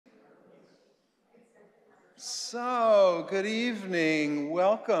So, good evening,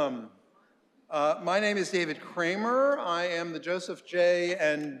 welcome. My name is David Kramer. I am the Joseph J.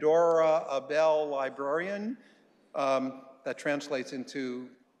 and Dora Abel librarian. That translates into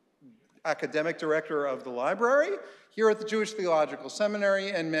academic director of the library here at the Jewish Theological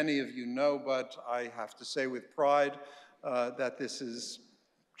Seminary, and many of you know, but I have to say with pride that this is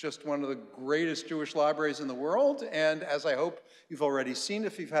just one of the greatest Jewish libraries in the world, and as I hope you've already seen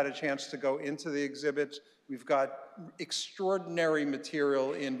if you've had a chance to go into the exhibit, we've got extraordinary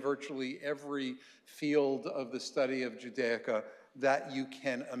material in virtually every field of the study of Judaica that you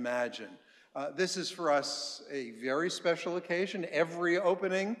can imagine. This is for us a very special occasion. Every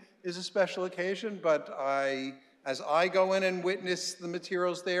opening is a special occasion, but as I go in and witness the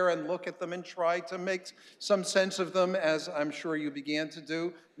materials there and look at them and try to make some sense of them, as I'm sure you began to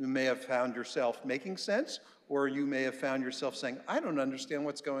do, you may have found yourself making sense, or you may have found yourself saying, I don't understand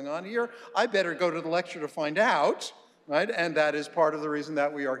what's going on here. I better go to the lecture to find out, right? And that is part of the reason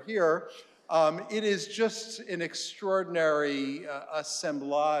that we are here. It is just an extraordinary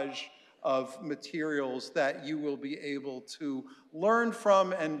assemblage of materials that you will be able to learn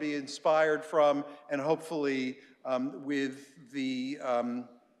from and be inspired from, and hopefully with the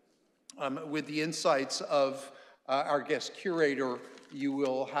insights of our guest curator, you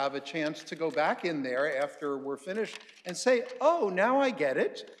will have a chance to go back in there after we're finished and say, oh, now I get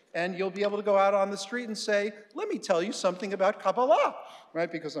it. And you'll be able to go out on the street and say, let me tell you something about Kabbalah,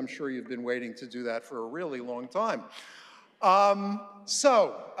 right? Because I'm sure you've been waiting to do that for a really long time.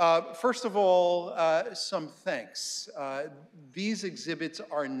 First of all, some thanks. These exhibits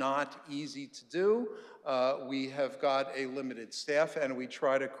are not easy to do. We have got a limited staff, and we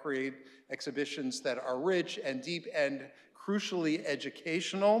try to create exhibitions that are rich and deep and crucially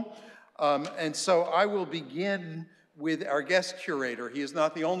educational. And so I will begin with our guest curator. He is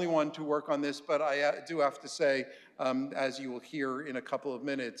not the only one to work on this, but I do have to say, as you will hear in a couple of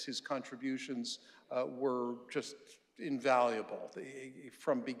minutes, his contributions were just invaluable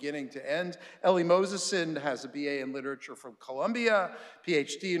from beginning to end. Elly Moseson has a BA in literature from Columbia,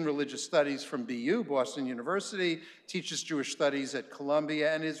 PhD in religious studies from BU, Boston University, teaches Jewish studies at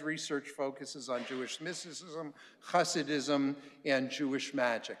Columbia, and his research focuses on Jewish mysticism, Hasidism, and Jewish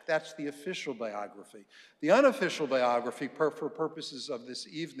magic. That's the official biography. The unofficial biography, for purposes of this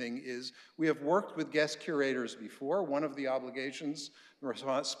evening, is we have worked with guest curators before. One of the obligations and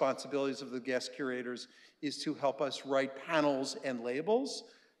responsibilities of the guest curators is to help us write panels and labels.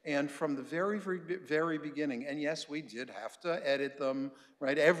 And from the very beginning, and yes, we did have to edit them,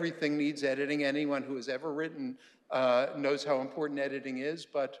 right? Everything needs editing. Anyone who has ever written knows how important editing is,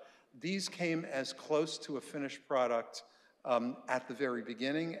 but these came as close to a finished product at the very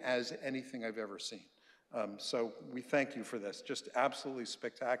beginning as anything I've ever seen. So we thank you for this, just absolutely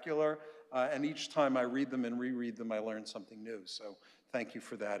spectacular. And each time I read them and reread them, I learn something new. So thank you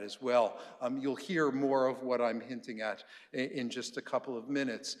for that as well. You'll hear more of what I'm hinting at in just a couple of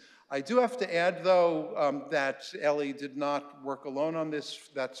minutes. I do have to add, though, that Elly did not work alone on this.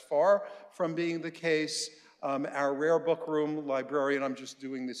 That's far from being the case. Our rare book room librarian, I'm just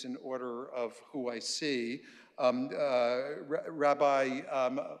doing this in order of who I see, Rabbi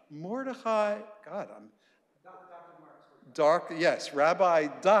Mordechai, Rabbi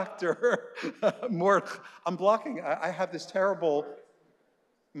Dr. Mordechai, I'm blocking, I have this terrible,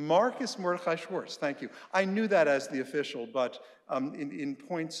 Marcus Mordechai Schwartz, thank you. I knew that as the official, but in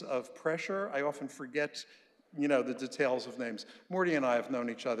points of pressure, I often forget, the details of names. Morty and I have known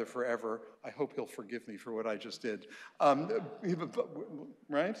each other forever. I hope he'll forgive me for what I just did. Right?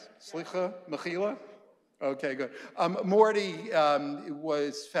 Slicha? Mechila? Okay, good. Morty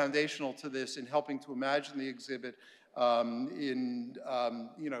was foundational to this in helping to imagine the exhibit in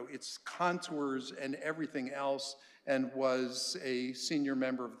its contours and everything else, and was a senior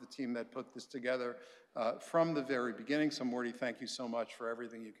member of the team that put this together from the very beginning. So Morty, thank you so much for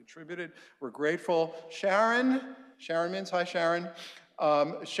everything you contributed. We're grateful. Sharon Mintz, hi Sharon.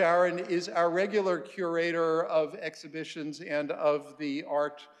 Sharon is our regular curator of exhibitions and of the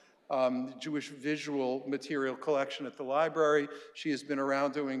art Jewish visual material collection at the library. She has been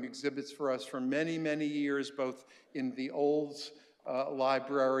around doing exhibits for us for many, many years, both in the old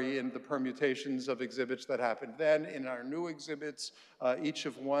library and the permutations of exhibits that happened then, in our new exhibits, each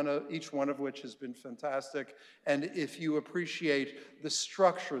one of which has been fantastic. And if you appreciate the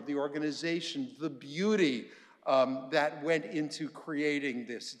structure, the organization, the beauty that went into creating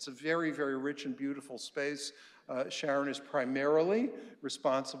this, it's a very, very rich and beautiful space. Sharon is primarily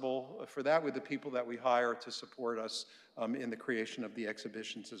responsible for that with the people that we hire to support us in the creation of the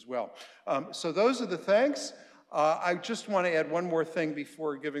exhibitions as well. So those are the thanks. I just want to add one more thing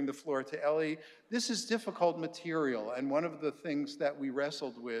before giving the floor to Elly. This is difficult material, and one of the things that we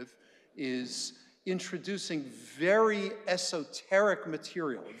wrestled with is introducing very esoteric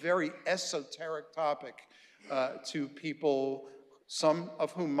material, very esoteric topic to people, some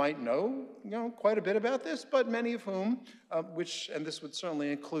of whom might know, quite a bit about this, but many of whom, and this would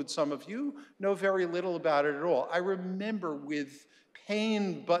certainly include some of you, know very little about it at all. I remember with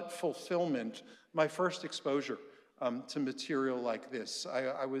pain but fulfillment my first exposure to material like this.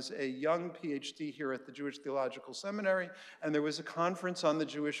 I was a young PhD here at the Jewish Theological Seminary, and there was a conference on the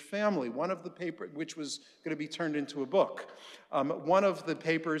Jewish family. One of the papers, which was going to be turned into a book. One of the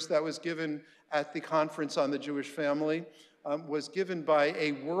papers that was given at the conference on the Jewish family was given by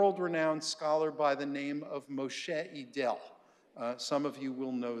a world-renowned scholar by the name of Moshe Idel. Some of you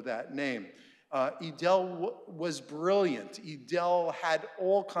will know that name. Idel was brilliant. Idel had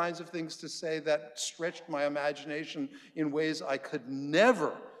all kinds of things to say that stretched my imagination in ways I could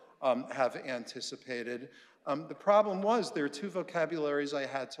never have anticipated. The problem was there are two vocabularies I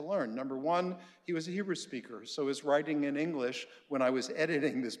had to learn. Number one, he was a Hebrew speaker, so his writing in English, when I was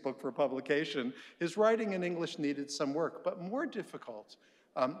editing this book for publication, his writing in English needed some work. But more difficult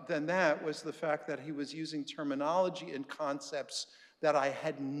than that was the fact that he was using terminology and concepts that I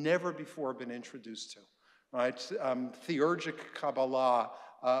had never before been introduced to, right? Theurgic Kabbalah,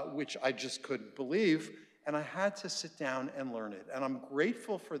 which I just couldn't believe, and I had to sit down and learn it. And I'm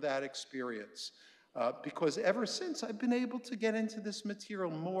grateful for that experience because ever since I've been able to get into this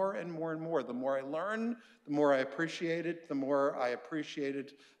material more and more and more. The more I learn, the more I appreciate it. The more I appreciate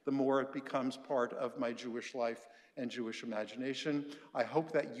it, the more it becomes part of my Jewish life and Jewish imagination. I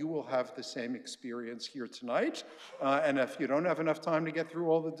hope that you will have the same experience here tonight. And if you don't have enough time to get through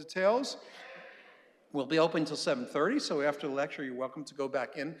all the details, we'll be open until 7:30, so after the lecture, you're welcome to go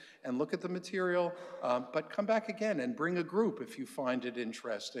back in and look at the material, but come back again and bring a group if you find it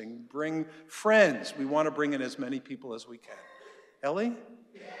interesting. Bring friends. We want to bring in as many people as we can. Elly,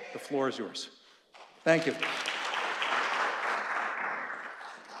 the floor is yours. Thank you.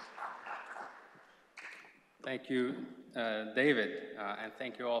 Thank you, David, and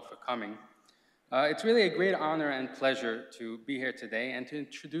thank you all for coming. It's really a great honor and pleasure to be here today and to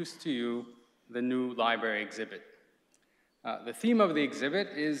introduce to you the new library exhibit. The theme of the exhibit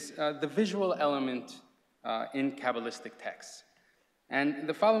is the visual element in Kabbalistic texts. And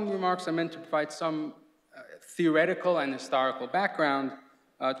the following remarks are meant to provide some theoretical and historical background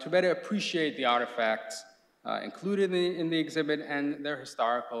to better appreciate the artifacts included in the exhibit and their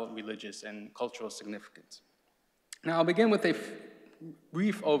historical, religious, and cultural significance. Now, I'll begin with a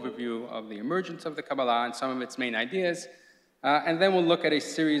brief overview of the emergence of the Kabbalah and some of its main ideas, and then we'll look at a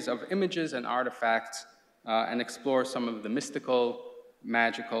series of images and artifacts and explore some of the mystical,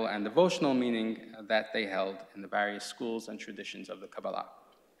 magical, and devotional meaning that they held in the various schools and traditions of the Kabbalah.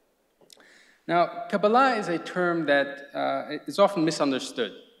 Now, Kabbalah is a term that is often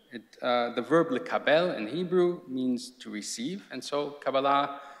misunderstood. The verb lekabel in Hebrew means to receive, and so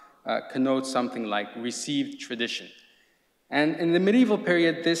Kabbalah connotes something like received tradition. And in the medieval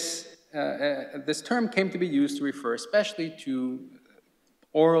period, this term came to be used to refer especially to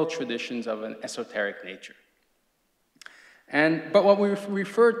oral traditions of an esoteric nature. But what we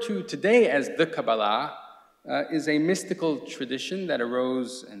refer to today as the Kabbalah is a mystical tradition that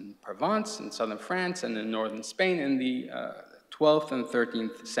arose in Provence, in southern France, and in northern Spain in the 12th and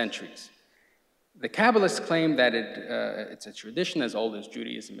 13th centuries. The Kabbalists claim that it's a tradition as old as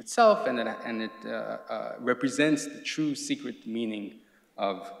Judaism itself, and it represents the true secret meaning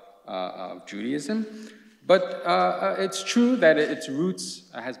of Judaism. But it's true that its roots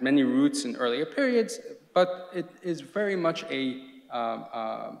has many roots in earlier periods, but it is very much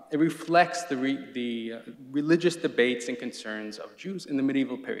it reflects the religious debates and concerns of Jews in the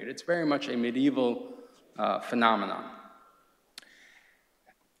medieval period. It's very much a medieval phenomenon.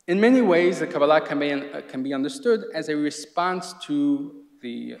 In many ways, the Kabbalah can be understood as a response to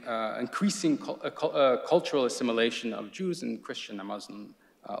the increasing cultural assimilation of Jews in Christian and Muslim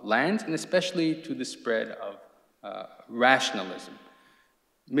lands, and especially to the spread of rationalism.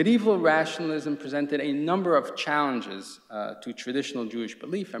 Medieval rationalism presented a number of challenges to traditional Jewish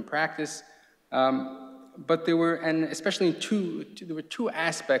belief and practice, but there were two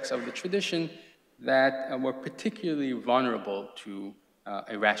aspects of the tradition that were particularly vulnerable to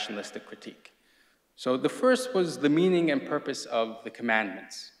a rationalistic critique. So the first was the meaning and purpose of the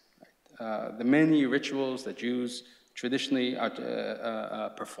commandments, right? The many rituals that Jews traditionally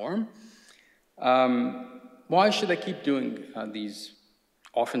perform. Why should I keep doing these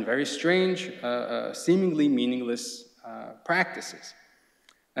often very strange, seemingly meaningless practices?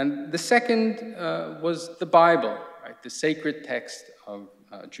 And the second was the Bible, right? The sacred text of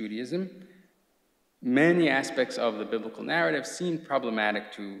Judaism. Many aspects of the biblical narrative seem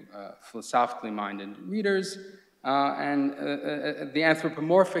problematic to philosophically minded readers, and the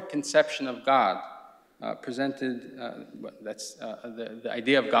anthropomorphic conception of God presented, that's the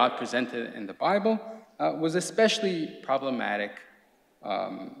idea of God presented in the Bible, was especially problematic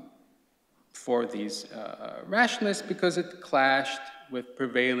for these rationalists because it clashed with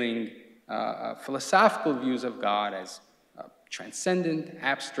prevailing philosophical views of God as transcendent,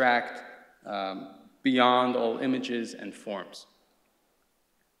 abstract, beyond all images and forms.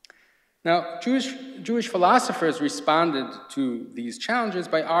 Now, Jewish philosophers responded to these challenges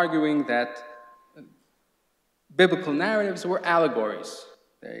by arguing that biblical narratives were allegories.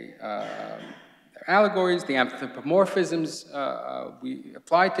 They're allegories, the anthropomorphisms we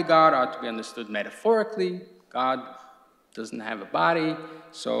apply to God are to be understood metaphorically. God doesn't have a body,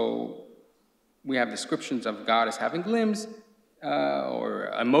 so we have descriptions of God as having limbs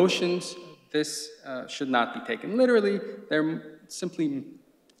or emotions. This should not be taken literally. They're simply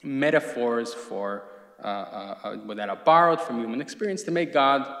metaphors for that are borrowed from human experience to make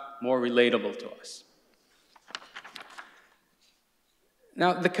God more relatable to us.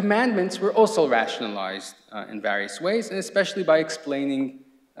 Now, the commandments were also rationalized in various ways, and especially by explaining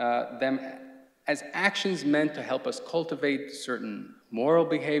them as actions meant to help us cultivate certain moral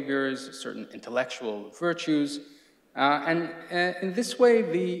behaviors, certain intellectual virtues. And in this way,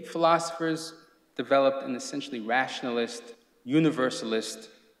 the philosophers developed an essentially rationalist, universalist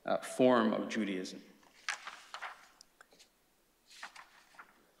form of Judaism.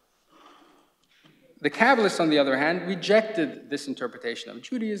 The Kabbalists, on the other hand, rejected this interpretation of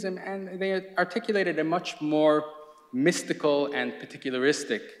Judaism, and they articulated a much more mystical and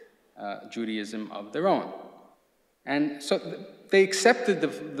particularistic Judaism of their own. And so they accepted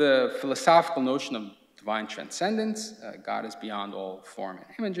the philosophical notion of divine transcendence, God is beyond all form and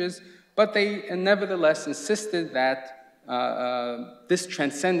images, but they nevertheless insisted that this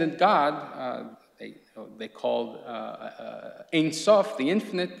transcendent God, they called Ein Sof, the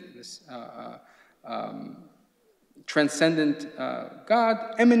infinite, this transcendent God,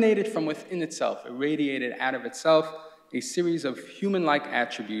 emanated from within itself, irradiated out of itself a series of human-like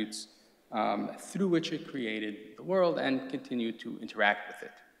attributes through which it created the world and continued to interact with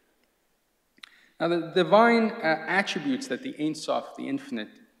it. Now, the divine attributes that the Ein Sof, the infinite,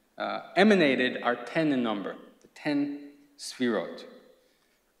 emanated are 10 in number, the 10 sefirot.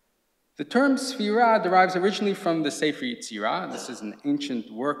 The term sefirah derives originally from the Sefer Yetzirah. This is an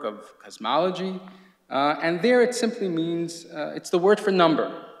ancient work of cosmology, and there it simply means, it's the word for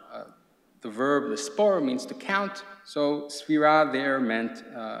number. The verb, the spor, means to count, so sefirah there meant,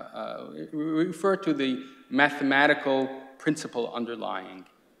 referred to the mathematical principle underlying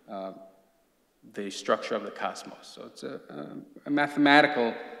the structure of the cosmos. So it's a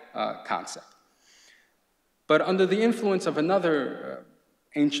mathematical concept. But under the influence of another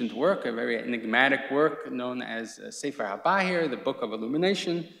ancient work, a very enigmatic work known as Sefer HaBahir, the Book of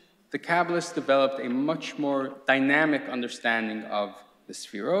Illumination, the Kabbalists developed a much more dynamic understanding of the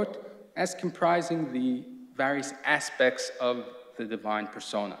sefirot as comprising the various aspects of the divine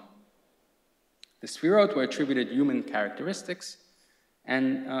persona. The sefirot were attributed human characteristics,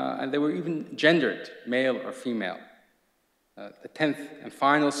 and they were even gendered, male or female. The 10th and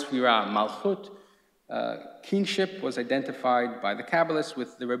final sefirah, Malchut, kingship, was identified by the Kabbalists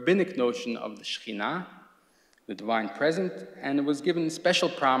with the rabbinic notion of the Shekhinah, the divine present, and it was given special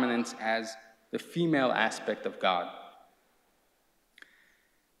prominence as the female aspect of God.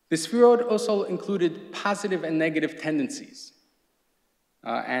 The sefirot also included positive and negative tendencies.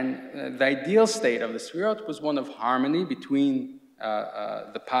 And the ideal state of the sefirot was one of harmony between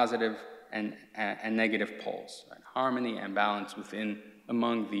the positive and negative poles, right? Harmony and balance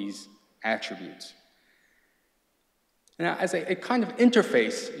among these attributes. Now, as a kind of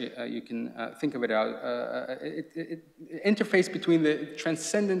interface, you can think of it out, interface between the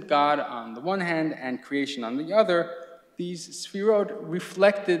transcendent God on the one hand and creation on the other, these sefirot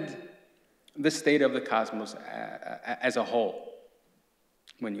reflected the state of the cosmos as a whole.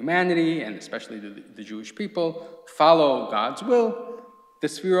 When humanity, and especially the Jewish people, follow God's will, the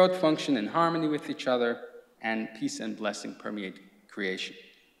sefirot function in harmony with each other, and peace and blessing permeate creation.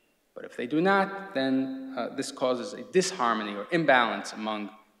 But if they do not, then this causes a disharmony or imbalance among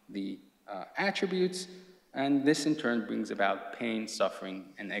the attributes, and this in turn brings about pain, suffering,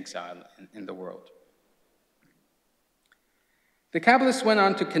 and exile in the world. The Kabbalists went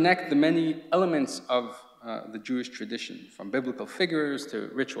on to connect the many elements of the Jewish tradition, from biblical figures to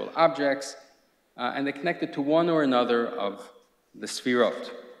ritual objects, and they connected to one or another of the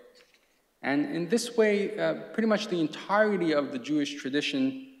sefirot. And in this way, pretty much the entirety of the Jewish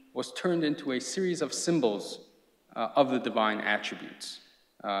tradition was turned into a series of symbols of the divine attributes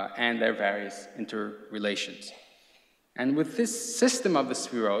and their various interrelations. And with this system of the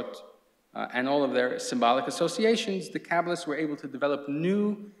sefirot and all of their symbolic associations, the Kabbalists were able to develop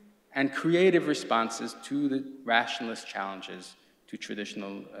new and creative responses to the rationalist challenges to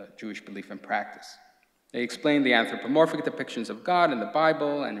traditional Jewish belief and practice. They explained the anthropomorphic depictions of God in the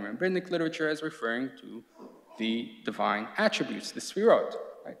Bible and in rabbinic literature as referring to the divine attributes, the sefirot.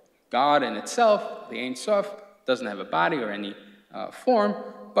 Right? God in itself, the Ein Sof, doesn't have a body or any form,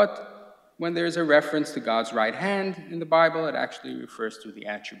 but when there's a reference to God's right hand in the Bible, it actually refers to the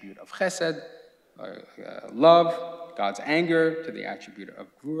attribute of chesed, love, God's anger, to the attribute of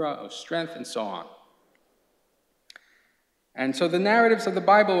gvura, of strength, and so on. And so the narratives of the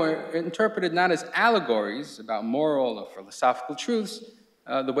Bible were interpreted not as allegories about moral or philosophical truths,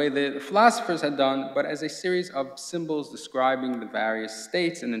 the way the philosophers had done, but as a series of symbols describing the various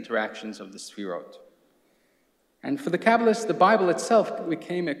states and interactions of the sefirot. And for the Kabbalists, the Bible itself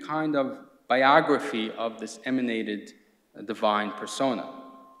became a kind of biography of this emanated divine persona.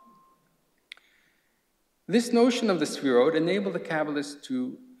 This notion of the sefirot enabled the Kabbalists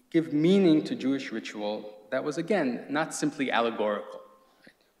to give meaning to Jewish ritual that was, again, not simply allegorical.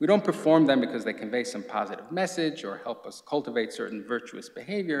 We don't perform them because they convey some positive message or help us cultivate certain virtuous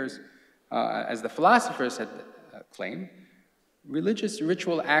behaviors. As the philosophers had claimed, religious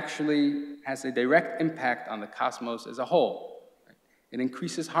ritual actually has a direct impact on the cosmos as a whole. It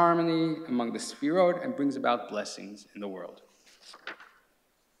increases harmony among the sefirot and brings about blessings in the world.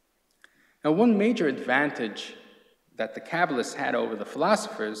 Now, one major advantage that the Kabbalists had over the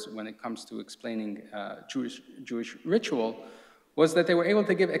philosophers when it comes to explaining Jewish ritual was that they were able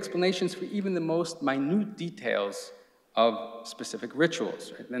to give explanations for even the most minute details of specific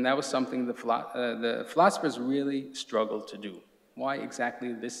rituals. Right? And that was something the philosophers really struggled to do. Why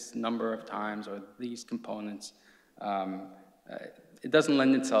exactly this number of times or these components? It doesn't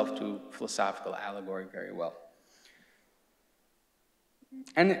lend itself to philosophical allegory very well.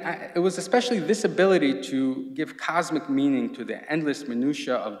 And it was especially this ability to give cosmic meaning to the endless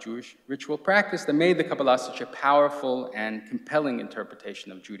minutiae of Jewish ritual practice that made the Kabbalah such a powerful and compelling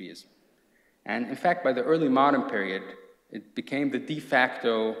interpretation of Judaism. And in fact, by the early modern period, it became the de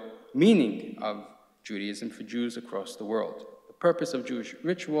facto meaning of Judaism for Jews across the world. The purpose of Jewish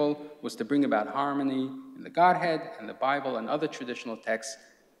ritual was to bring about harmony in the Godhead, and the Bible and other traditional texts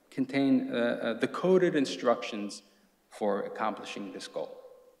contain the coded instructions for accomplishing this goal.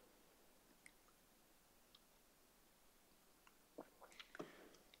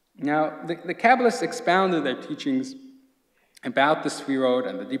 Now, the Kabbalists expounded their teachings about the sefirot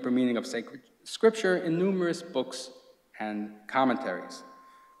and the deeper meaning of sacred scripture in numerous books and commentaries.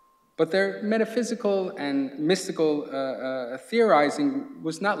 But their metaphysical and mystical theorizing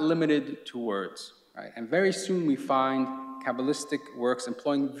was not limited to words, right? And very soon we find Kabbalistic works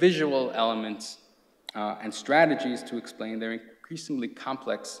employing visual elements and strategies to explain their increasingly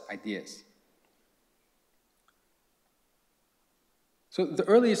complex ideas. So the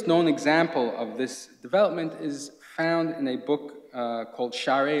earliest known example of this development is found in a book called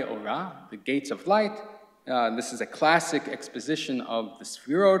Sharei Orah, The Gates of Light. This is a classic exposition of the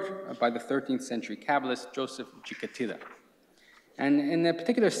sefirot by the 13th century Kabbalist Joseph Gikatila. And in a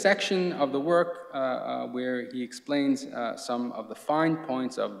particular section of the work where he explains some of the fine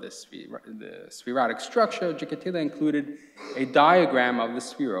points of the sephirotic structure, Gikatila included a diagram of the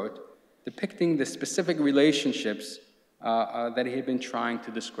sefirot depicting the specific relationships that he had been trying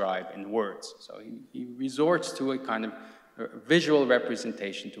to describe in words. So he resorts to a kind of visual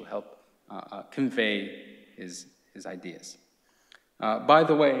representation to help convey his ideas. By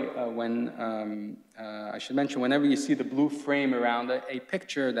the way, I should mention, whenever you see the blue frame around a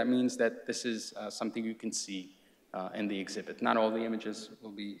picture, that means that this is something you can see in the exhibit. Not all the images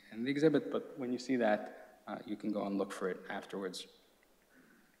will be in the exhibit, but when you see that, you can go and look for it afterwards.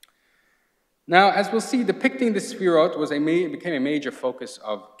 Now, as we'll see, depicting the sefirot became a major focus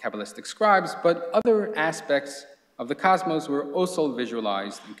of Kabbalistic scribes, but other aspects of the cosmos were also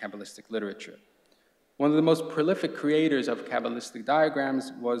visualized in Kabbalistic literature. One of the most prolific creators of Kabbalistic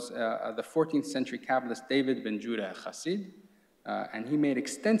diagrams was the 14th century Kabbalist David ben Judah Chassid, and he made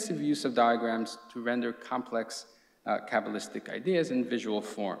extensive use of diagrams to render complex Kabbalistic ideas in visual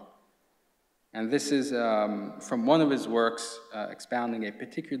form. And this is from one of his works expounding a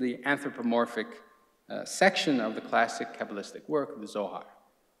particularly anthropomorphic section of the classic Kabbalistic work, the Zohar.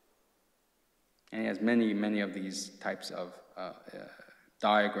 And he has many, many of these types of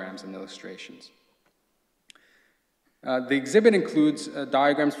diagrams and illustrations. The exhibit includes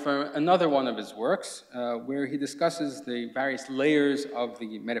diagrams from another one of his works, where he discusses the various layers of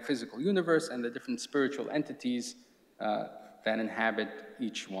the metaphysical universe and the different spiritual entities that inhabit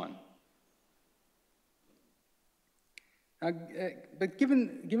each one. But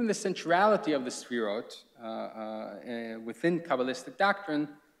given the centrality of the sefirot within Kabbalistic doctrine,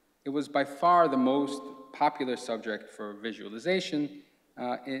 it was by far the most popular subject for visualization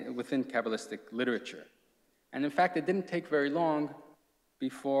within Kabbalistic literature. And in fact, it didn't take very long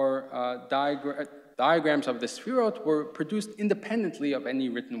before diagrams of the sefirot were produced independently of any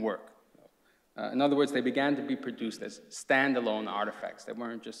written work. In other words, they began to be produced as standalone artifacts. They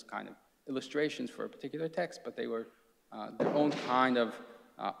weren't just kind of illustrations for a particular text, but they were their own kind of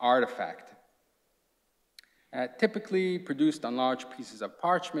artifact. Typically produced on large pieces of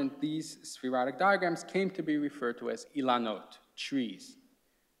parchment, these sephirotic diagrams came to be referred to as ilanot, trees.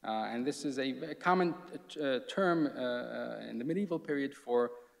 And this is a common term in the medieval period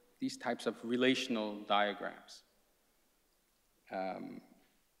for these types of relational diagrams.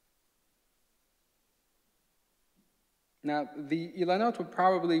 Now, the ilanot were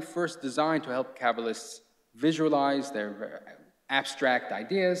probably first designed to help Kabbalists visualize their abstract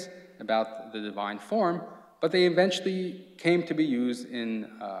ideas about the divine form, but they eventually came to be used in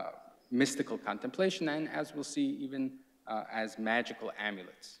mystical contemplation and, as we'll see, even as magical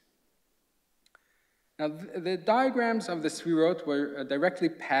amulets. Now, the diagrams of the sefirot were directly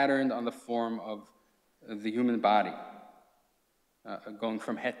patterned on the form of the human body, going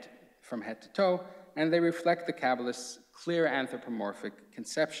from head to toe, and they reflect the Kabbalists' clear anthropomorphic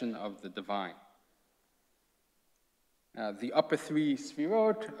conception of the divine. The upper three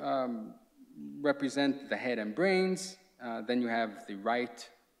sefirot represent the head and brains. Then you have the right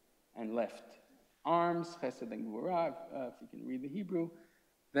and left arms, chesed and gvura, if you can read the Hebrew.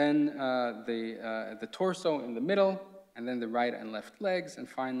 Then the torso in the middle, and then the right and left legs, and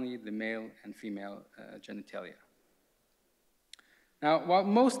finally the male and female genitalia. Now, while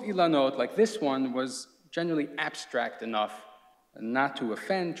most ilanot, like this one, was generally abstract enough not to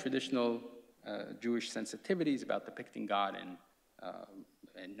offend traditional Jewish sensitivities about depicting God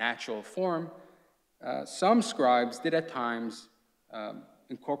in natural form, some scribes did at times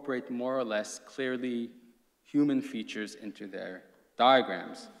incorporate more or less clearly human features into their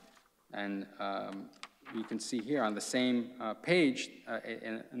diagrams. And you can see here on the same page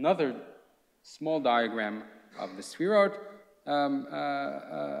another small diagram of the sefirot.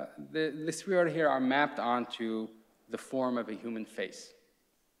 The sefirot here are mapped onto the form of a human face.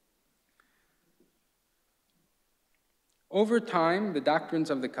 Over time, the doctrines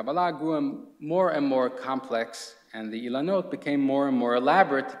of the Kabbalah grew more and more complex, and the ilanot became more and more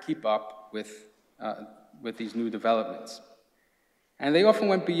elaborate to keep up with these new developments. And they often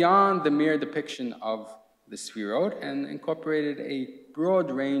went beyond the mere depiction of the sefirot and incorporated a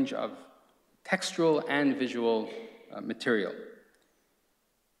broad range of textual and visual material.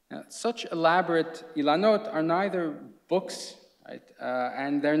 Now, such elaborate ilanot are neither books, right,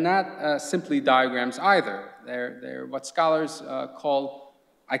 and they're not simply diagrams either. They're what scholars call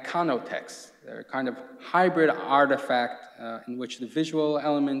iconotexts. They're a kind of hybrid artifact in which the visual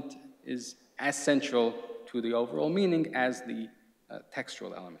element is as central to the overall meaning as the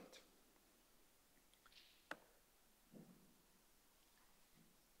textual element.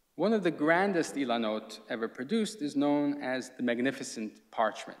 One of the grandest ilanot ever produced is known as the Magnificent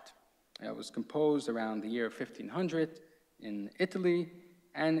Parchment. It was composed around the year 1500 in Italy,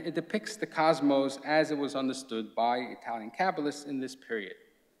 and it depicts the cosmos as it was understood by Italian Kabbalists in this period.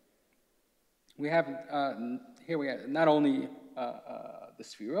 We have, here we have not only the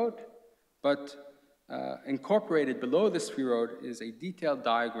sefirot, but incorporated below the sefirot is a detailed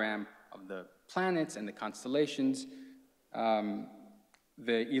diagram of the planets and the constellations.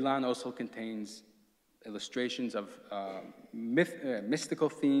 The Ilan also contains illustrations of mystical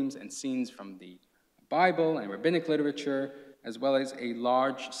themes and scenes from the Bible and rabbinic literature, as well as a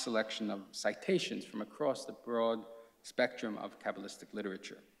large selection of citations from across the broad spectrum of Kabbalistic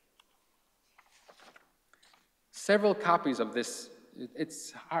literature. Several copies of this,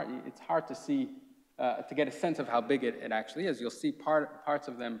 it's hard to see, to get a sense of how big it actually is. You'll see parts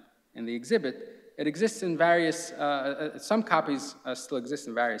of them in the exhibit. It exists in various, some copies still exist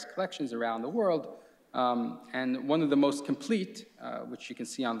in various collections around the world, and one of the most complete, which you can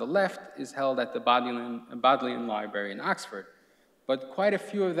see on the left, is held at the Bodleian Library in Oxford. But quite a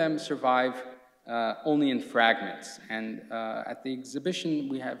few of them survive only in fragments. And at the exhibition,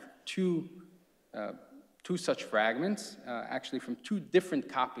 we have two such fragments, actually from two different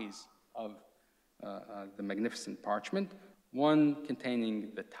copies of the Magnificent Parchment, one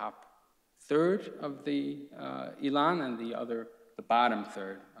containing the top third of the Ilan and the other the bottom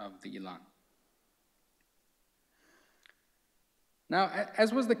third of the Ilan. Now,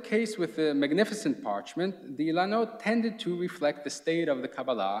 as was the case with the Magnificent Parchment, the Ilanot tended to reflect the state of the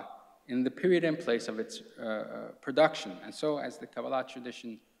Kabbalah in the period and place of its production. And so, as the Kabbalah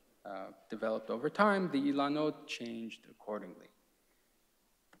tradition developed over time, the Ilanot changed accordingly.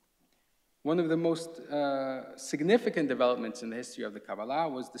 One of the most significant developments in the history of the Kabbalah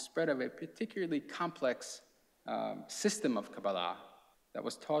was the spread of a particularly complex system of Kabbalah that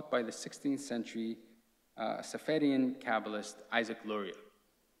was taught by the 16th century Sephardian Kabbalist Isaac Luria.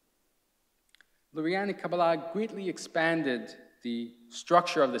 Lurianic Kabbalah greatly expanded the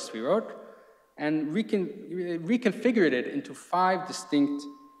structure of the sefirot and reconfigured it into 5 distinct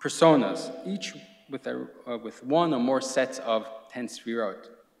personas, each with one or more sets of 10 sefirot.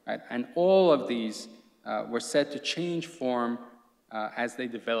 Right? And all of these were said to change form as they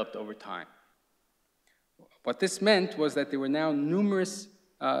developed over time. What this meant was that there were now numerous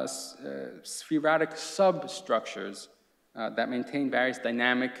sephirotic substructures that maintain various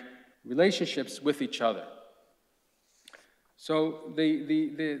dynamic relationships with each other. So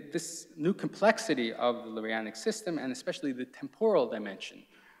this new complexity of the Lurianic system, and especially the temporal dimension,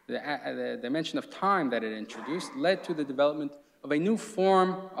 the dimension of time that it introduced, led to the development of a new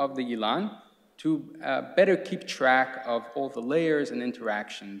form of the Ilan to better keep track of all the layers and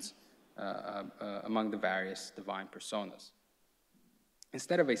interactions among the various divine personas.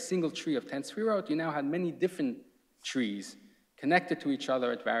 Instead of a single tree of 10 sefirot, you now had many different trees connected to each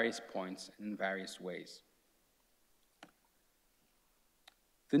other at various points and in various ways.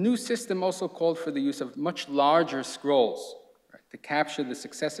 The new system also called for the use of much larger scrolls, right, to capture the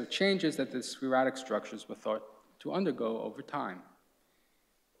successive changes that the sephirotic structures were thought to undergo over time.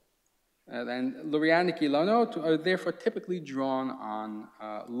 And Lurianic Ilanot are therefore typically drawn on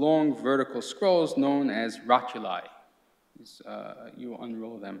long vertical scrolls known as rotuli. You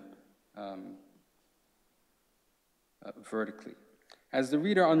unroll them vertically. As the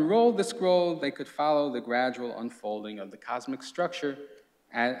reader unrolled the scroll, they could follow the gradual unfolding of the cosmic structure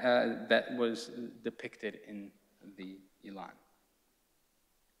that was depicted in the Ilan.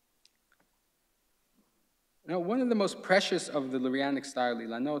 Now, one of the most precious of the Lurianic style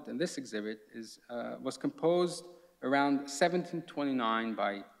Ilanot in this exhibit was composed around 1729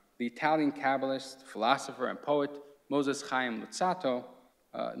 by the Italian Kabbalist, philosopher, and poet Moses Chaim Luzzatto,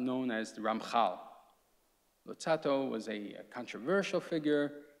 known as the Ramchal. Luzzatto was a controversial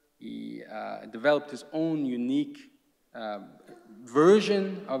figure. He developed his own unique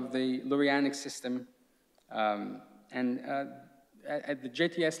version of the Lurianic system. At the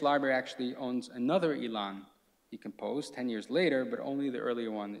JTS library actually owns another Ilan he composed 10 years later, but only the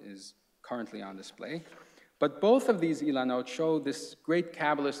earlier one is currently on display. But both of these Ilanot show this great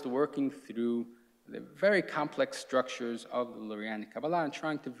Kabbalist working through the very complex structures of the Lurianic Kabbalah and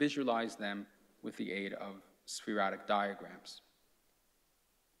trying to visualize them with the aid of sephirotic diagrams.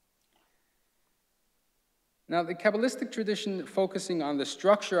 Now, the Kabbalistic tradition focusing on the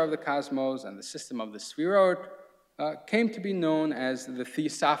structure of the cosmos and the system of the sefirot came to be known as the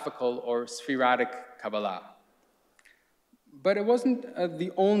theosophical or sephirotic Kabbalah. But it wasn't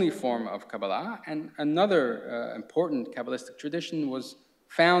the only form of Kabbalah, and another important Kabbalistic tradition was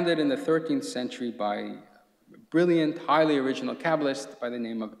founded in the 13th century by a brilliant, highly original Kabbalist by the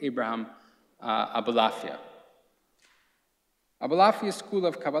name of Abraham Abulafia. Abulafia's school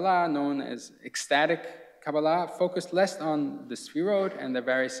of Kabbalah, known as ecstatic Kabbalah, focused less on the sefirot and their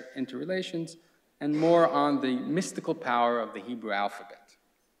various interrelations and more on the mystical power of the Hebrew alphabet.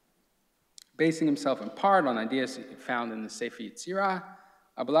 Basing himself in part on ideas found in the Sefer Yetzirah,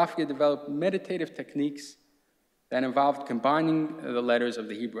 Abulafia developed meditative techniques that involved combining the letters of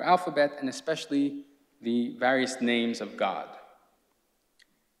the Hebrew alphabet and especially the various names of God.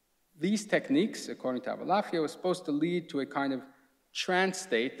 These techniques, according to Abulafia, were supposed to lead to a kind of trance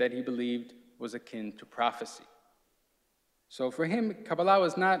state that he believed was akin to prophecy. So for him, Kabbalah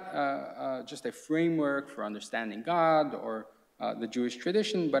was not just a framework for understanding God or the Jewish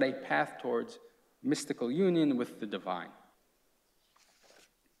tradition, but a path towards mystical union with the divine.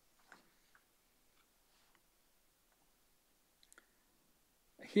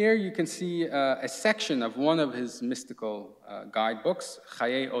 Here you can see a section of one of his mystical guidebooks,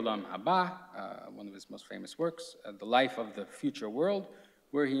 Chaye Olam Haba, one of his most famous works, The Life of the Future World,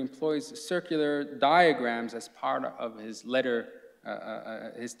 where he employs circular diagrams as part of his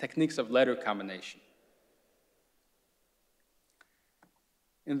his techniques of letter combination.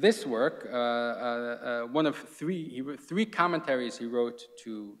 In this work, one of three commentaries he wrote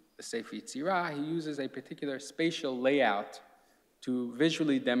to the Sefer Yetzirah, he uses a particular spatial layout to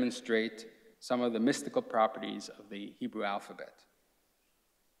visually demonstrate some of the mystical properties of the Hebrew alphabet.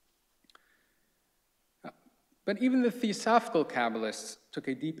 But even the Theosophical Kabbalists took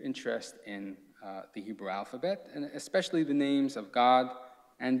a deep interest in the Hebrew alphabet, and especially the names of God,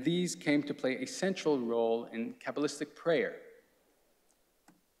 and these came to play a central role in Kabbalistic prayer.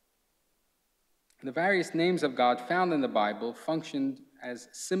 The various names of God found in the Bible functioned as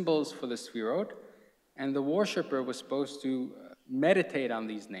symbols for the sefirot, and the worshiper was supposed to meditate on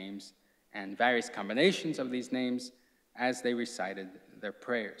these names and various combinations of these names as they recited their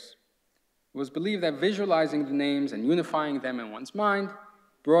prayers. It was believed that visualizing the names and unifying them in one's mind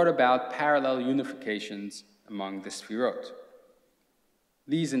brought about parallel unifications among the sefirot.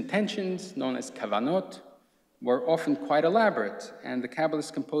 These intentions, known as kavanot, were often quite elaborate, and the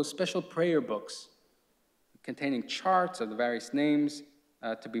Kabbalists composed special prayer books containing charts of the various names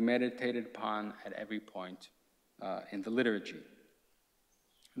to be meditated upon at every point in the liturgy.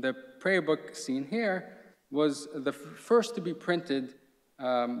 The prayer book seen here was the first to be printed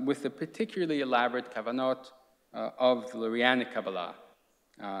with the particularly elaborate kavanot of the Lurianic Kabbalah.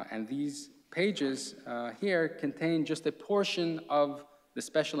 And these pages here contain just a portion of the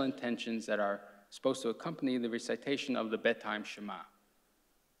special intentions that are supposed to accompany the recitation of the bedtime Shema.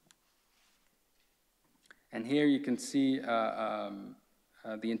 And here you can see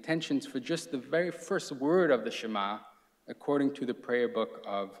the intentions for just the very first word of the Shema, according to the prayer book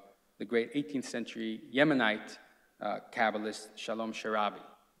of the great 18th century Yemenite Kabbalist Shalom Sharabi.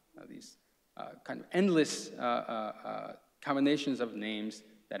 These kind of endless combinations of names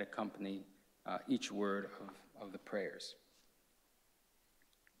that accompany each word of the prayers.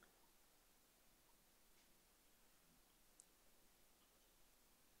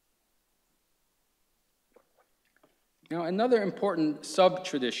 Now, another important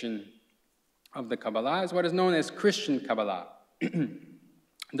sub-tradition of the Kabbalah is what is known as Christian Kabbalah.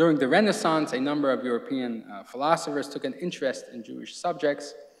 During the Renaissance, a number of European philosophers took an interest in Jewish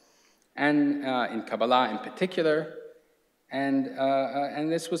subjects, and in Kabbalah in particular, and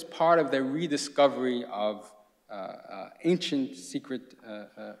this was part of their rediscovery of ancient secret,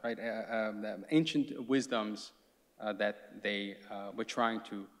 ancient wisdoms that they were trying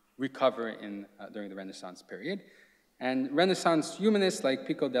to recover during the Renaissance period. And Renaissance humanists like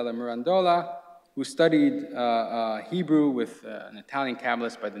Pico della Mirandola, who studied Hebrew with an Italian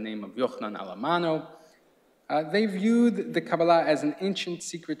Kabbalist by the name of Yochanan Alamano, they viewed the Kabbalah as an ancient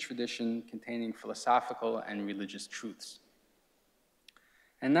secret tradition containing philosophical and religious truths.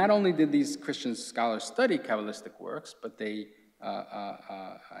 And not only did these Christian scholars study Kabbalistic works, but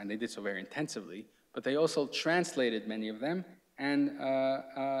and they did so very intensively, but they also translated many of them, and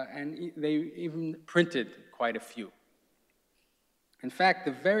they even printed quite a few. In fact,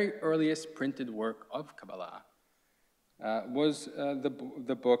 the very earliest printed work of Kabbalah was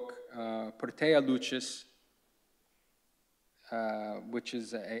the book Portea Lucis, which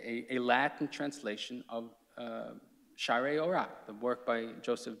is a Latin translation of Sharei Orah, the work by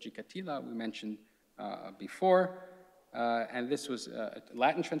Joseph Gicatilla we mentioned before. And this was a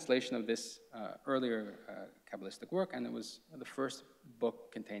Latin translation of this earlier Kabbalistic work, and it was the first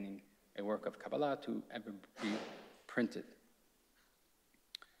book containing a work of Kabbalah to ever be printed.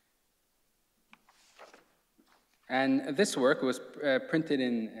 And this work was printed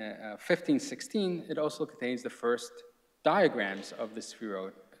in 1516. It also contains the first diagrams of the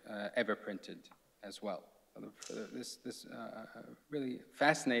sefirot ever printed as well. This really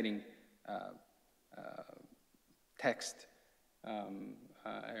fascinating text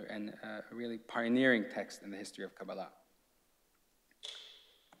and a really pioneering text in the history of Kabbalah.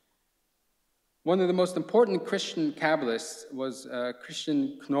 One of the most important Christian Kabbalists was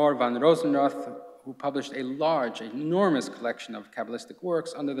Christian Knorr van Rosenroth, who published a large, enormous collection of Kabbalistic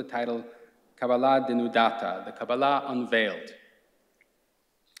works under the title Kabbalah Denudata, the Kabbalah Unveiled.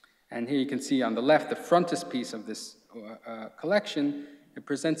 And here you can see on the left the frontispiece of this collection. It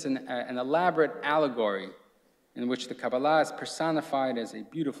presents an elaborate allegory in which the Kabbalah is personified as a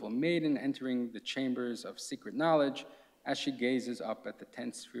beautiful maiden entering the chambers of secret knowledge as she gazes up at the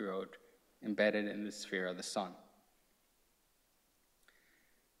 10 sefirot embedded in the sphere of the sun.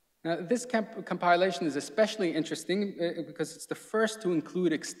 Now, this compilation is especially interesting because it's the first to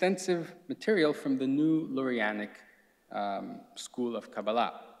include extensive material from the new Lurianic school of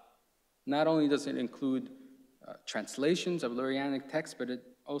Kabbalah. Not only does it include translations of Lurianic texts, but it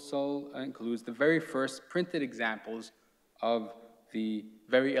also includes the very first printed examples of the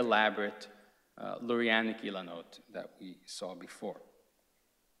very elaborate Lurianic Ilanot that we saw before.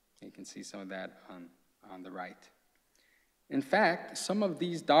 You can see some of that on the right. In fact, some of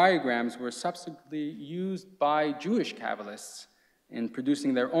these diagrams were subsequently used by Jewish Kabbalists in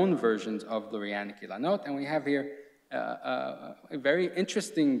producing their own versions of Lurianic Ilanot. And we have here a very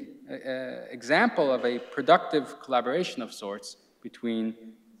interesting example of a productive collaboration of sorts between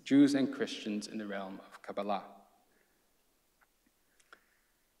Jews and Christians in the realm of Kabbalah.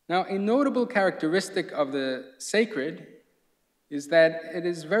 Now, a notable characteristic of the sacred is that it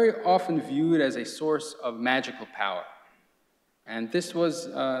is very often viewed as a source of magical power. And this was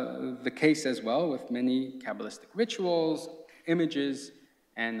the case as well with many Kabbalistic rituals, images,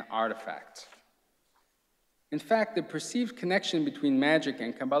 and artifacts. In fact, the perceived connection between magic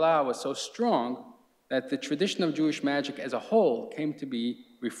and Kabbalah was so strong that the tradition of Jewish magic as a whole came to be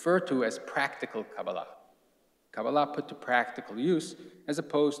referred to as practical Kabbalah. Kabbalah put to practical use, as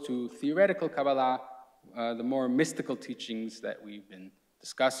opposed to theoretical Kabbalah, the more mystical teachings that we've been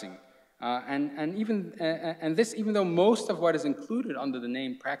discussing. And this, even though most of what is included under the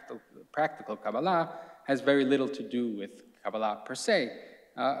name practical Kabbalah has very little to do with Kabbalah per se,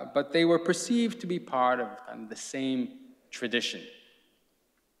 but they were perceived to be part of kind of the same tradition.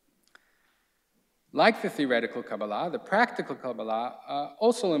 Like the theoretical Kabbalah, the practical Kabbalah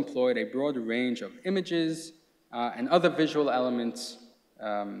also employed a broad range of images and other visual elements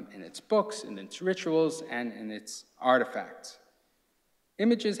in its books, in its rituals, and in its artifacts.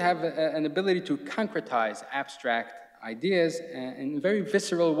 Images have an ability to concretize abstract ideas in very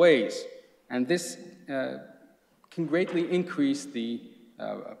visceral ways, and this can greatly increase the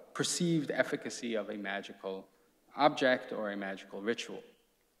perceived efficacy of a magical object or a magical ritual.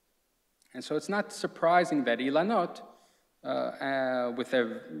 And so it's not surprising that Ilanot, with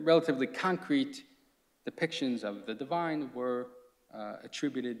their relatively concrete depictions of the divine, were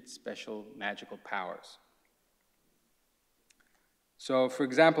attributed special magical powers. So, for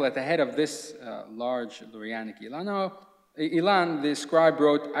example, at the head of this large Lurianic Ilan, the scribe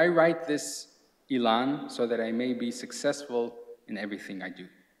wrote, "I write this Ilan so that I may be successful in everything I do."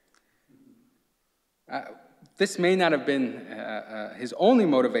 This may not have been his only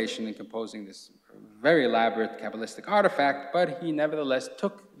motivation in composing this very elaborate Kabbalistic artifact, but he nevertheless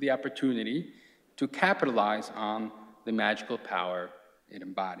took the opportunity to capitalize on the magical power it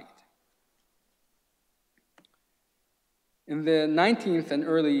embodied. In the 19th and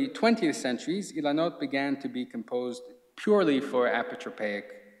early 20th centuries, Ilanot began to be composed purely for apotropaic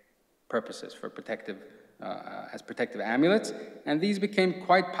purposes, for as protective amulets, and these became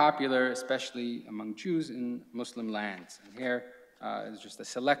quite popular, especially among Jews in Muslim lands. And here is just a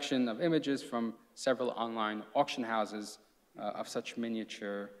selection of images from several online auction houses of such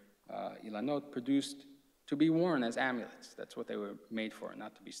miniature Ilanot produced to be worn as amulets. That's what they were made for,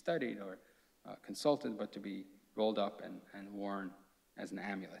 not to be studied or consulted, but to be rolled up and worn as an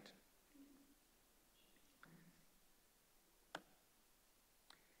amulet.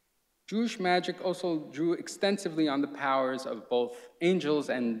 Jewish magic also drew extensively on the powers of both angels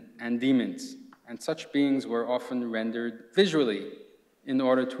and demons, and such beings were often rendered visually in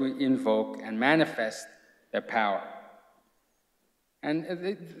order to invoke and manifest their power.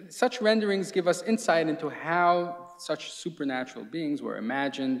 And such renderings give us insight into how such supernatural beings were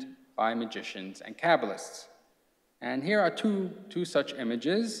imagined by magicians and Kabbalists. And here are two such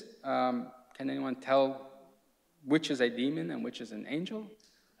images. Can anyone tell which is a demon and which is an angel?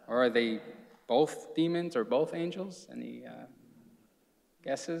 Or are they both demons or both angels? Any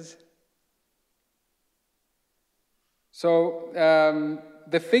guesses? So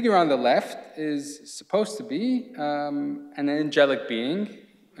the figure on the left is supposed to be an angelic being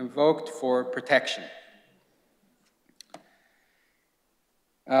invoked for protection.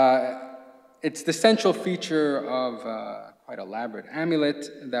 It's the central feature of a quite elaborate amulet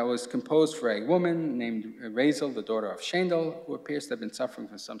that was composed for a woman named Razel, the daughter of Shendel, who appears to have been suffering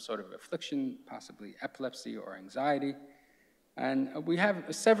from some sort of affliction, possibly epilepsy or anxiety. And we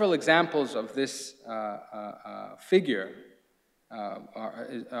have several examples of this figure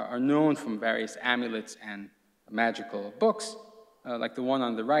are known from various amulets and magical books, like the one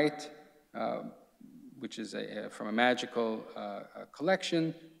on the right, which is from a magical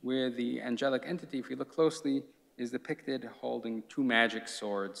collection, where the angelic entity, if you look closely, is depicted holding two magic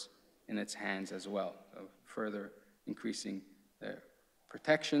swords in its hands as well, so further increasing their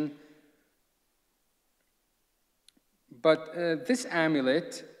protection. But this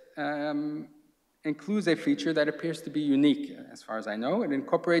amulet includes a feature that appears to be unique, as far as I know. It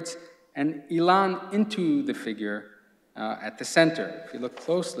incorporates an ilan into the figure at the center. If you look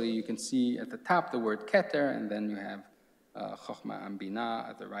closely, you can see at the top the word keter, and then you have chokhmah and binah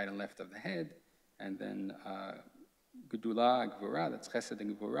at the right and left of the head, and then gedula, gvura, that's chesed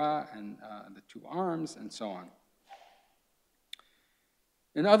and gvura, and the two arms, and so on.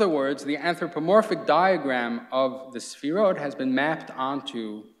 In other words, the anthropomorphic diagram of the sefirot has been mapped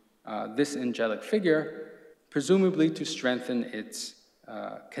onto this angelic figure, presumably to strengthen its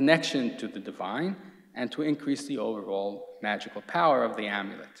connection to the divine and to increase the overall magical power of the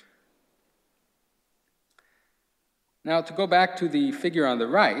amulet. Now, to go back to the figure on the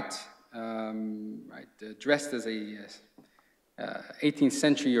right, dressed as a 18th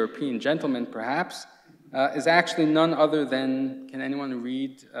century European gentleman, perhaps, is actually none other than, can anyone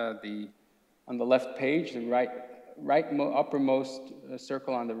read on the left page, the uppermost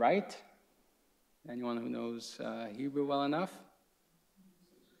circle on the right? Anyone who knows Hebrew well enough?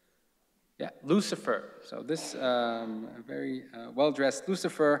 Yeah, Lucifer. So this very well-dressed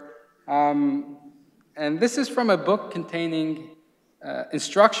Lucifer. And this is from a book containing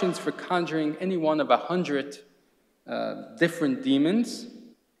instructions for conjuring any one of 100 different demons,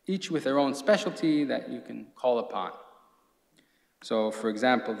 each with their own specialty that you can call upon. So, for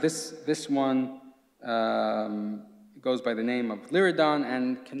example, this one goes by the name of Lyridon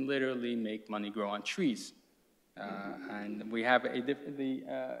and can literally make money grow on trees. And we have in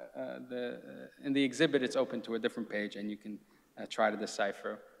the exhibit, it's open to a different page, and you can try to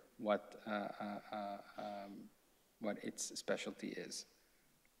decipher what its specialty is.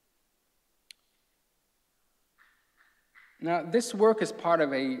 Now, this work is part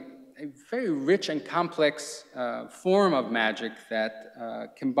of a very rich and complex form of magic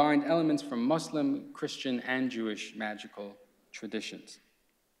that combined elements from Muslim, Christian, and Jewish magical traditions.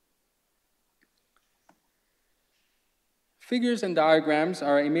 Figures and diagrams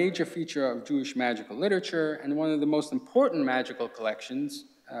are a major feature of Jewish magical literature and one of the most important magical collections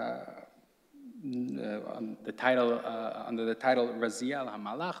under the title Raziel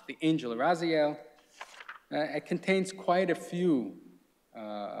HaMalach, the angel Raziel. It contains quite a few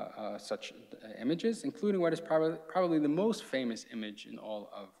such images, including what is probably the most famous image in all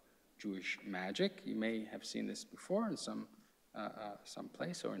of Jewish magic. You may have seen this before in some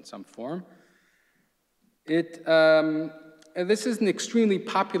place or in some form. This is an extremely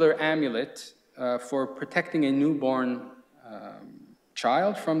popular amulet for protecting a newborn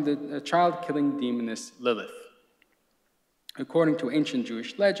child from the child-killing demoness Lilith. According to ancient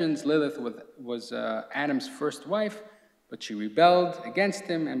Jewish legends, Lilith was Adam's first wife, but she rebelled against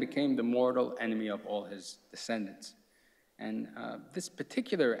him and became the mortal enemy of all his descendants. And this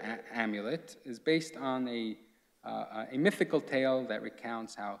particular amulet is based on a mythical tale that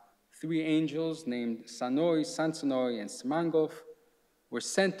recounts how 3 angels named Sanoi, Sansonoi, and Smangof were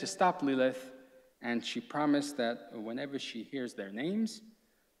sent to stop Lilith, and she promised that whenever she hears their names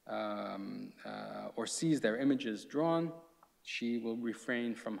or sees their images drawn, she will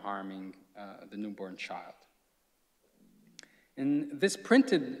refrain from harming the newborn child. In this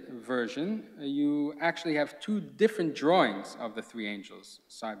printed version, you actually have 2 different drawings of the 3 angels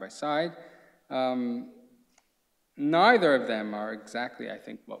side by side. Neither of them are exactly, I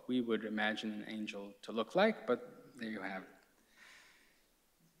think, what we would imagine an angel to look like, but there you have it.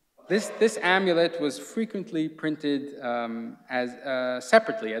 This amulet was frequently printed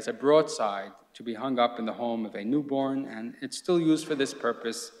separately as a broadside to be hung up in the home of a newborn, and it's still used for this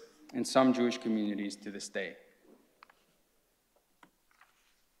purpose in some Jewish communities to this day.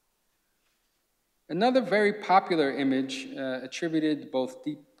 Another very popular image attributed both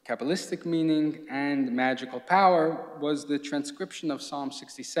deep Kabbalistic meaning and magical power was the transcription of Psalm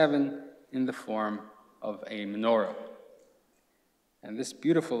 67 in the form of a menorah. And this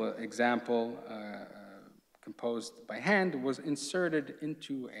beautiful example, composed by hand, was inserted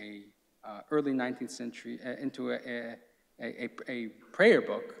into a early 19th century, into a prayer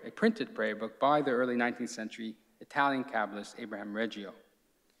book, a printed prayer book by the early 19th century Italian Kabbalist Abraham Reggio.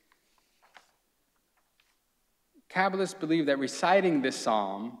 Kabbalists believe that reciting this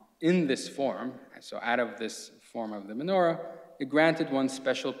psalm in this form, so out of this form of the menorah, it granted one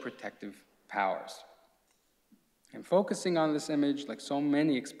special protective powers. And focusing on this image, like so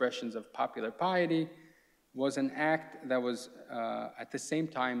many expressions of popular piety, was an act that was at the same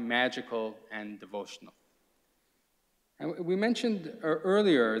time magical and devotional. And we mentioned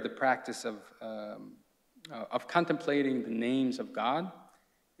earlier the practice of contemplating the names of God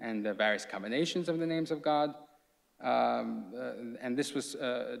and the various combinations of the names of God. And this was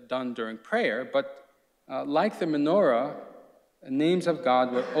done during prayer, but like the menorah, names of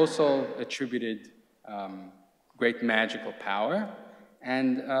God were also attributed great magical power.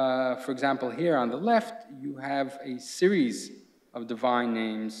 And for example, here on the left, you have a series of divine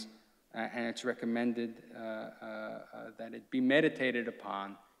names, and it's recommended that it be meditated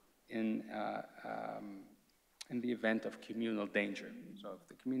upon in the event of communal danger. So if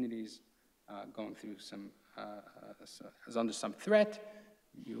the community is going through is under some threat,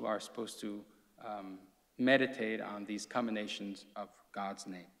 you are supposed to meditate on these combinations of God's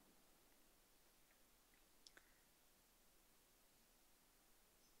name.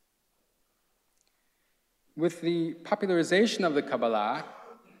 With the popularization of the Kabbalah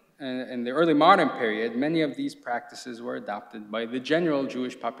in the early modern period, many of these practices were adopted by the general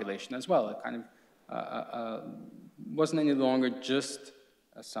Jewish population as well. It kind of wasn't any longer just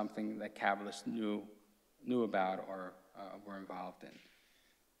something that Kabbalists knew about or were involved in.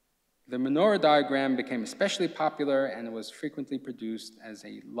 The menorah diagram became especially popular, and it was frequently produced as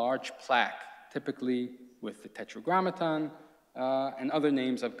a large plaque, typically with the Tetragrammaton and other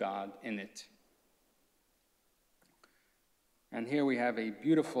names of God in it. And here we have a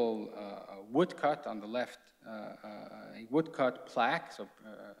beautiful woodcut on the left, a woodcut plaque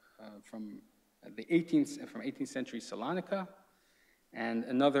from 18th century Salonika, and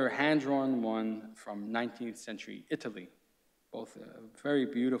another hand-drawn one from 19th century Italy. Both very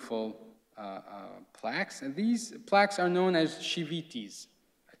beautiful plaques. And these plaques are known as shivitis.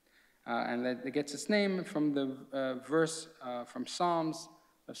 And that gets its name from the verse from Psalm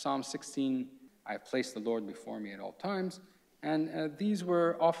 16, I have placed the Lord before me at all times. And these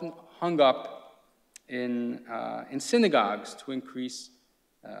were often hung up in synagogues to increase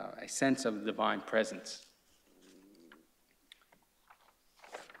a sense of divine presence.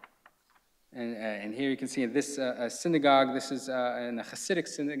 And here you can see in this synagogue, this is in a Hasidic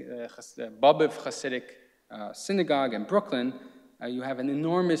Bobiv Hasidic synagogue in Brooklyn. You have an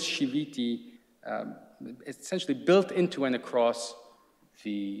enormous shiviti, essentially built into and across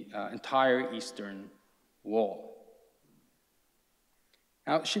the entire eastern wall.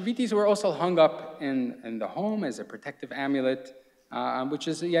 Now, shivitis were also hung up in the home as a protective amulet, which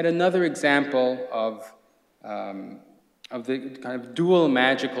is yet another example of the kind of dual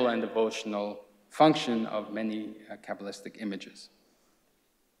magical and devotional function of many Kabbalistic images.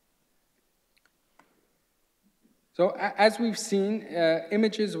 So as we've seen,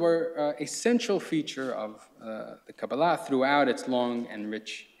 images were a central feature of the Kabbalah throughout its long and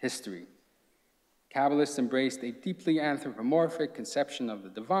rich history. Kabbalists embraced a deeply anthropomorphic conception of the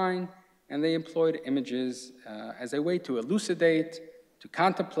divine, and they employed images as a way to elucidate, to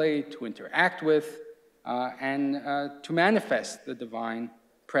contemplate, to interact with, and to manifest the divine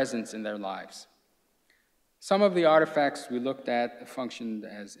presence in their lives. Some of the artifacts we looked at functioned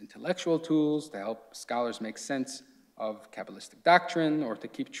as intellectual tools to help scholars make sense of Kabbalistic doctrine or to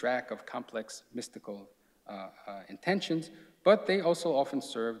keep track of complex mystical intentions, but they also often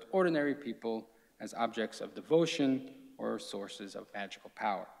served ordinary people as objects of devotion or sources of magical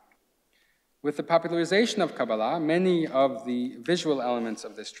power. With the popularization of Kabbalah, many of the visual elements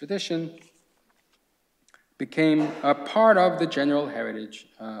of this tradition became a part of the general heritage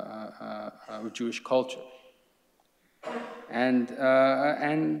of Jewish culture, and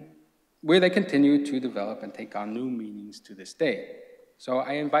where they continue to develop and take on new meanings to this day. So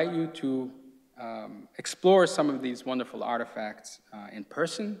I invite you to explore some of these wonderful artifacts in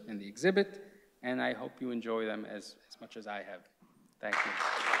person in the exhibit, and I hope you enjoy them as much as I have. Thank you.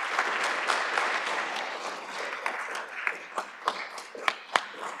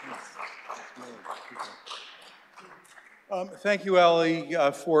 Thank you, Elly,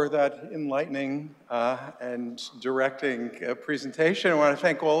 for that enlightening and directing presentation. I want to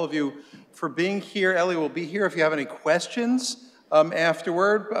thank all of you for being here. Elly will be here if you have any questions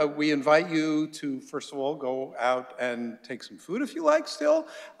afterward. We invite you to, first of all, go out and take some food if you like still.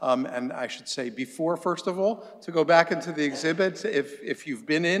 And I should say before, first of all, to go back into the exhibit if you've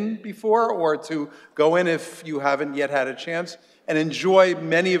been in before, or to go in if you haven't yet had a chance, and enjoy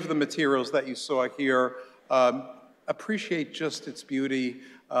many of the materials that you saw here. Appreciate just its beauty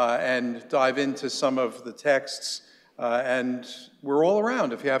and dive into some of the texts. And we're all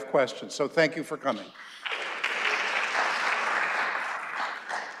around if you have questions. So thank you for coming.